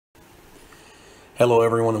Hello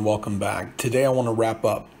everyone and welcome back. Today I want to wrap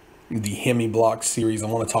up the Hemiblock series. I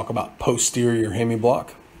want to talk about posterior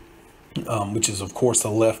Hemiblock, which is of course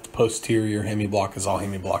the left posterior Hemiblock, as all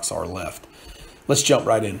Hemiblocks are left. Let's jump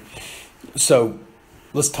right in. So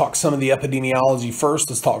let's talk some of the epidemiology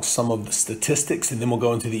first. Let's talk some of the statistics and then we'll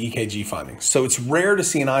go into the EKG findings. So it's rare to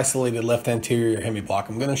see an isolated left anterior Hemiblock.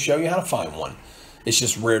 I'm going to show you how to find one. It's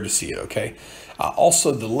just rare to see it, okay?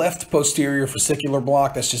 Also, the left posterior fascicular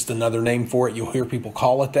block, that's just another name for it. You'll hear people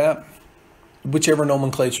call it that. Whichever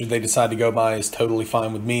nomenclature they decide to go by is totally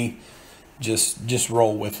fine with me. Just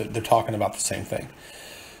roll with it. They're talking about the same thing.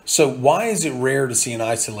 So why is it rare to see an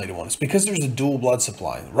isolated one? It's because there's a dual blood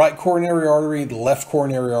supply. The right coronary artery, the left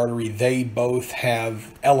coronary artery, they both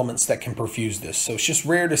have elements that can perfuse this. So it's just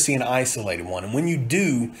rare to see an isolated one. And when you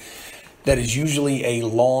do, that is usually a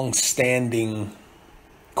long-standing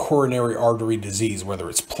coronary artery disease, whether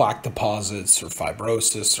it's plaque deposits or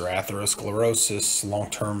fibrosis or atherosclerosis,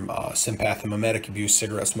 long-term sympathomimetic abuse,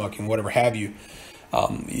 cigarette smoking, whatever have you.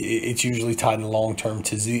 It's usually tied in long-term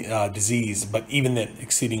disease, but even then,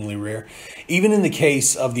 exceedingly rare. Even in the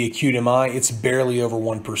case of the acute MI, it's barely over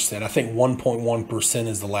 1%. I think 1.1%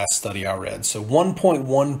 is the last study I read. So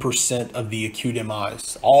 1.1% of the acute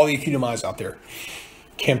MIs, all the acute MIs out there,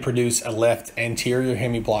 can produce a left anterior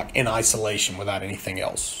Hemiblock in isolation without anything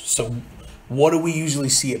else. So what do we usually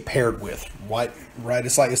see it paired with? Right?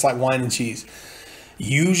 It's like wine and cheese.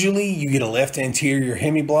 Usually you get a left anterior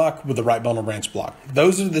Hemiblock with a right bundle branch block.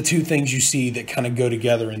 Those are the two things you see that kind of go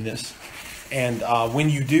together in this. And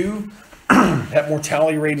when you do, that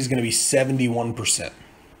mortality rate is going to be 71%.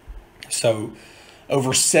 So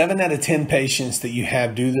over 7 out of 10 patients that you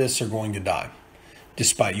have do this are going to die,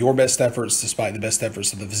 despite your best efforts, despite the best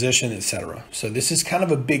efforts of the physician, etc. So this is kind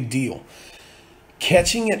of a big deal.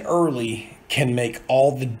 Catching it early can make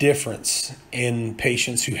all the difference in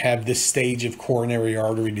patients who have this stage of coronary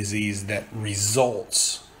artery disease that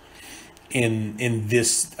results in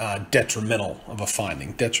this detrimental of a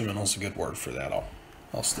finding. Detrimental is a good word for that.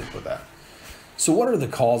 I'll stick with that. So what are the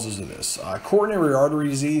causes of this? Coronary artery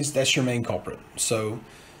disease, that's your main culprit. So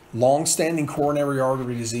long-standing coronary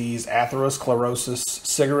artery disease, atherosclerosis,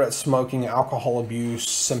 cigarette smoking, alcohol abuse,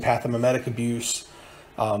 sympathomimetic abuse,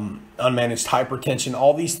 unmanaged hypertension,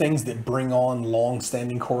 all these things that bring on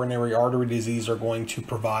long-standing coronary artery disease are going to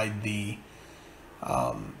provide the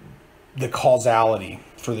causality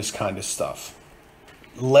for this kind of stuff.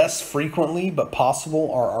 Less frequently, but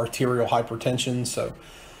possible, are arterial hypertension. So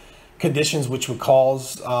conditions which would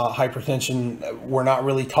cause hypertension, we're not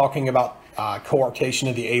really talking about coarctation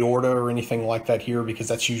of the aorta or anything like that here, because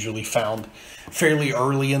that's usually found fairly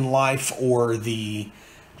early in life, or the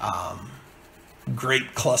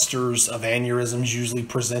great clusters of aneurysms usually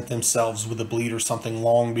present themselves with a bleed or something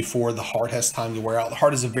long before the heart has time to wear out. The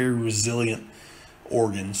heart is a very resilient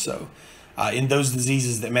organ, so in those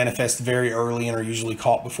diseases that manifest very early and are usually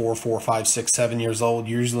caught before 4, 5, 6, 7 years old,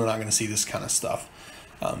 you're usually not going to see this kind of stuff.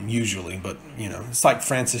 Usually, but you know, it's like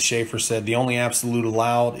Francis Schaeffer said, the only absolute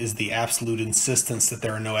allowed is the absolute insistence that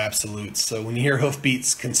there are no absolutes. So when you hear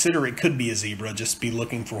hoofbeats, consider it could be a zebra, just be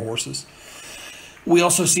looking for horses. We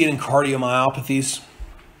also see it in cardiomyopathies.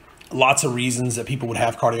 Lots of reasons that people would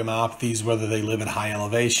have cardiomyopathies, whether they live at high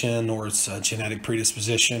elevation or it's a genetic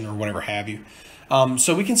predisposition or whatever have you.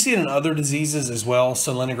 So we can see it in other diseases as well.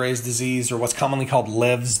 So Lennox-Gastaut disease, or what's commonly called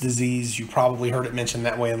Lev's disease. You probably heard it mentioned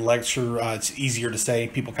that way in lecture. It's easier to say.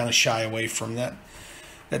 People kind of shy away from that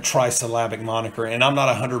trisyllabic moniker. And I'm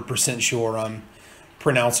not 100% sure I'm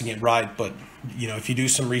pronouncing it right, but you know, if you do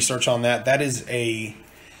some research on that, that is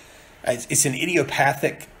it's an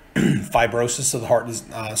idiopathic fibrosis of the heart.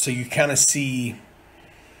 So you kind of see,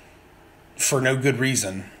 for no good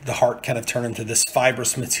reason, the heart kind of turn into this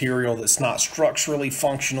fibrous material that's not structurally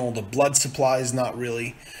functional. The blood supply is not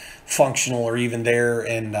really functional or even there,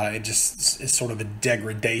 and it just is sort of a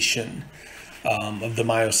degradation of the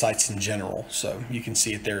myocytes in general. So you can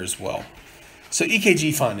see it there as well. So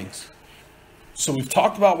EKG findings. So we've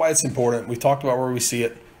talked about why it's important. We've talked about where we see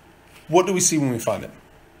it. What do we see when we find it?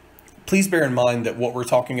 Please bear in mind that what we're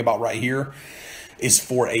talking about right here is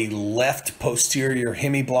for a left posterior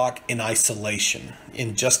Hemiblock in isolation.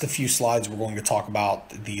 In just a few slides, we're going to talk about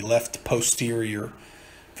the left posterior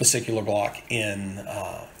fascicular block in,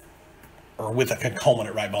 or with a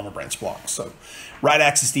concomitant right bundle branch block. So right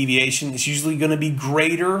axis deviation is usually going to be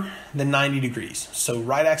greater than 90 degrees. So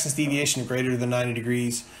right axis deviation greater than 90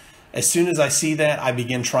 degrees. As soon as I see that, I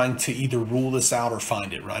begin trying to either rule this out or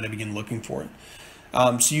find it, right? I begin looking for it.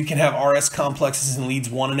 So you can have RS complexes in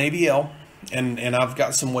leads 1 and ABL. And I've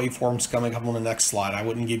got some waveforms coming up on the next slide. I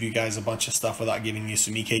wouldn't give you guys a bunch of stuff without giving you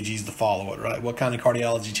some EKGs to follow it, right? What kind of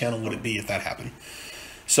cardiology channel would it be if that happened?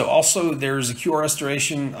 So also there's a QRS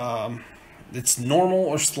duration. It's normal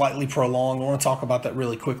or slightly prolonged. I want to talk about that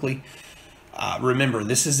really quickly. Remember,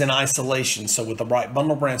 this is in isolation. So with the right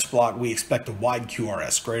bundle branch block, we expect a wide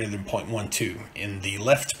QRS greater than 0.12. In the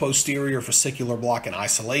left posterior fascicular block in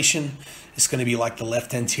isolation, it's going to be like the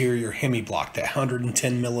left anterior hemiblock, that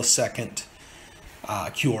 110 millisecond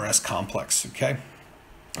QRS complex, okay?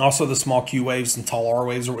 Also, the small Q waves and tall R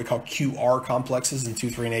waves are what we call QR complexes in 2,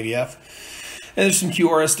 3, and AVF. And there's some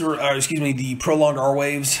QRS, the prolonged R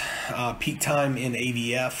waves, peak time in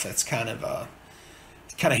AVF. That's kind of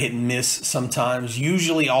hit and miss sometimes.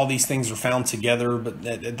 Usually all these things are found together, but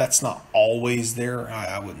that's not always there,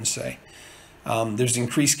 I wouldn't say. There's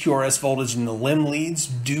increased QRS voltage in the limb leads.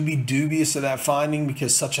 Do be dubious of that finding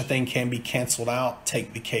because such a thing can be canceled out.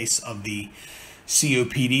 Take the case of the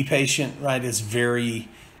COPD patient, right? It's very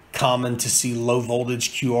common to see low voltage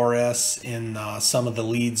QRS in some of the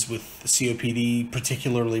leads with the COPD,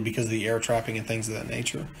 particularly because of the air trapping and things of that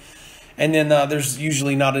nature. And then there's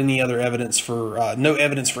usually not any other evidence for, no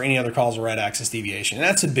evidence for any other cause of right axis deviation. And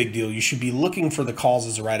that's a big deal. You should be looking for the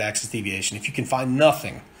causes of right axis deviation. If you can find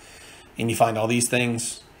nothing and you find all these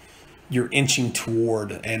things, you're inching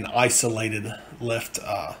toward an isolated left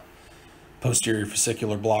posterior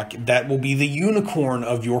fascicular block. That will be the unicorn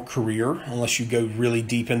of your career unless you go really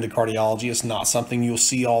deep into cardiology. It's not something you'll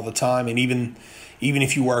see all the time. And even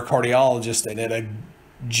if you were a cardiologist and at a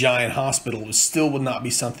giant hospital, it still would not be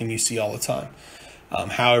something you see all the time.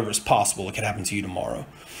 However, it's possible it could happen to you tomorrow.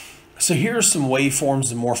 So here are some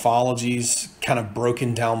waveforms and morphologies kind of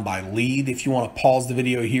broken down by lead. If you want to pause the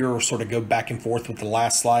video here or sort of go back and forth with the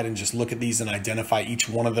last slide and just look at these and identify each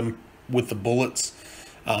one of them with the bullets,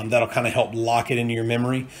 that'll kind of help lock it into your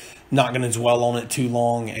memory. Not going to dwell on it too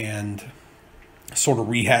long and sort of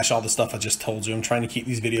rehash all the stuff I just told you. I'm trying to keep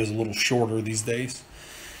these videos a little shorter these days.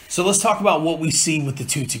 So let's talk about what we see with the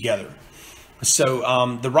two together. So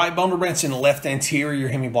the right bundle branch and the left anterior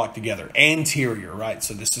hemiblock together. Anterior, right?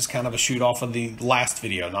 So this is kind of a shoot off of the last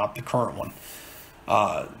video, not the current one.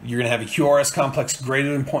 You're going to have a QRS complex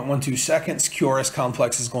greater than 0.12 seconds. QRS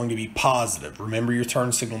complex is going to be positive. Remember your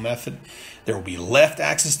turn signal method. There will be left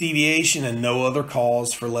axis deviation and no other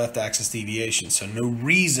cause for left axis deviation. So no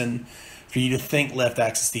reason for you to think left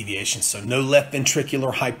axis deviation. So no left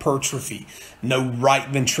ventricular hypertrophy, no right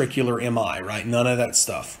ventricular MI, right? None of that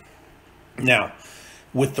stuff. Now,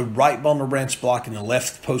 with the right bundle branch block and the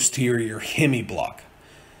left posterior hemiblock,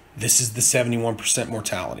 this is the 71%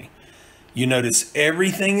 mortality. You notice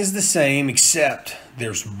everything is the same except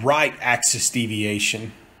there's right axis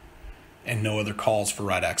deviation and no other cause for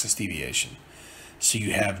right axis deviation. So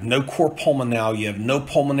you have no cor pulmonale, you have no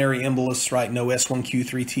pulmonary embolus, right? No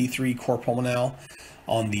S1Q3T3 cor pulmonale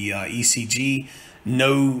on the ECG,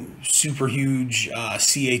 no super huge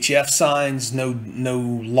CHF signs, no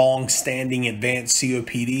long-standing advanced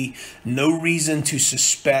COPD, no reason to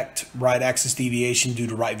suspect right axis deviation due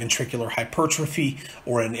to right ventricular hypertrophy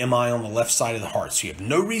or an MI on the left side of the heart. So you have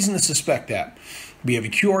no reason to suspect that. We have a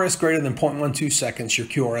QRS greater than 0.12 seconds. Your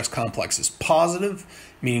QRS complex is positive,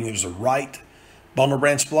 meaning there's a right bundle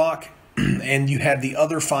branch block, and you have the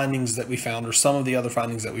other findings that we found, or some of the other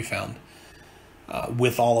findings that we found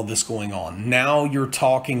with all of this going on. Now you're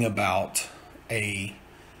talking about a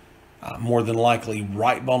more than likely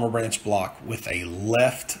right bundle branch block with a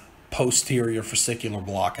left posterior fascicular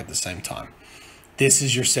block at the same time. This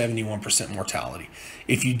is your 71% mortality.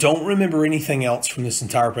 If you don't remember anything else from this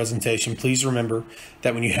entire presentation, please remember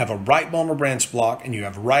that when you have a right bundle branch block and you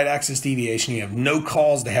have right axis deviation, you have no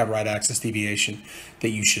cause to have right axis deviation, that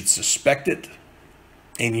you should suspect it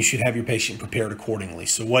and you should have your patient prepared accordingly.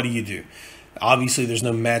 So what do? Obviously, there's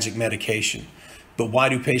no magic medication, but why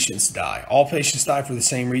do patients die? All patients die for the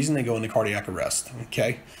same reason. They go into cardiac arrest,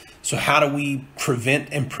 okay? So how do we prevent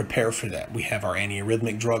and prepare for that? We have our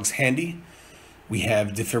antiarrhythmic drugs handy. We have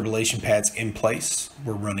defibrillation pads in place.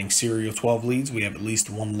 We're running serial 12 leads. We have at least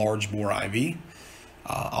one large bore IV,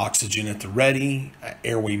 oxygen at the ready,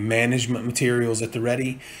 airway management materials at the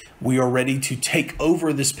ready. We are ready to take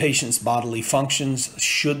over this patient's bodily functions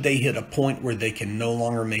should they hit a point where they can no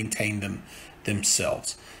longer maintain them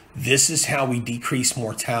themselves. This is how we decrease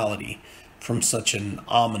mortality from such an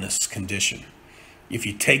ominous condition. If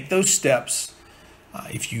you take those steps,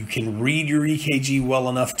 if you can read your EKG well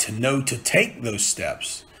enough to know to take those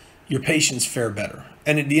steps, your patients fare better.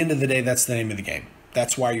 And at the end of the day, that's the name of the game.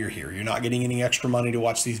 That's why you're here. You're not getting any extra money to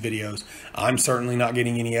watch these videos. I'm certainly not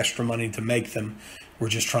getting any extra money to make them. We're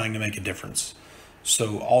just trying to make a difference.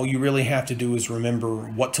 So all you really have to do is remember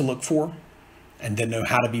what to look for and then know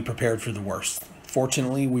how to be prepared for the worst.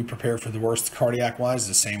 Fortunately, we prepare for the worst cardiac-wise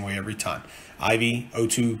the same way every time. IV,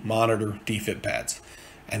 O2, monitor, defib pads.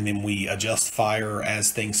 And then we adjust fire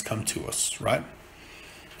as things come to us, right?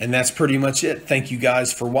 And that's pretty much it. Thank you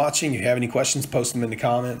guys for watching. If you have any questions, post them in the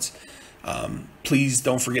comments. Please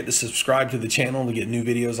don't forget to subscribe to the channel to get new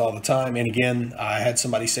videos all the time. And again, I had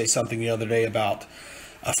somebody say something the other day about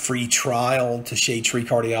a free trial to Shade Tree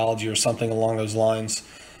Cardiology or something along those lines.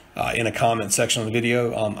 In a comment section of the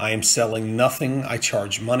video. I am selling nothing. I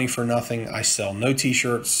charge money for nothing. I sell no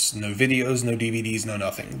t-shirts, no videos, no DVDs, no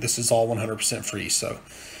nothing. This is all 100% free. So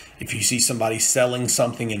if you see somebody selling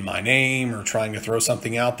something in my name or trying to throw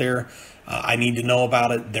something out there, I need to know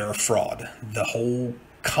about it. They're a fraud. The whole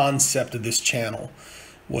concept of this channel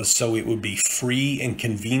was so it would be free and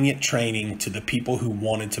convenient training to the people who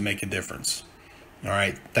wanted to make a difference. All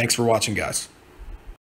right. Thanks for watching, guys.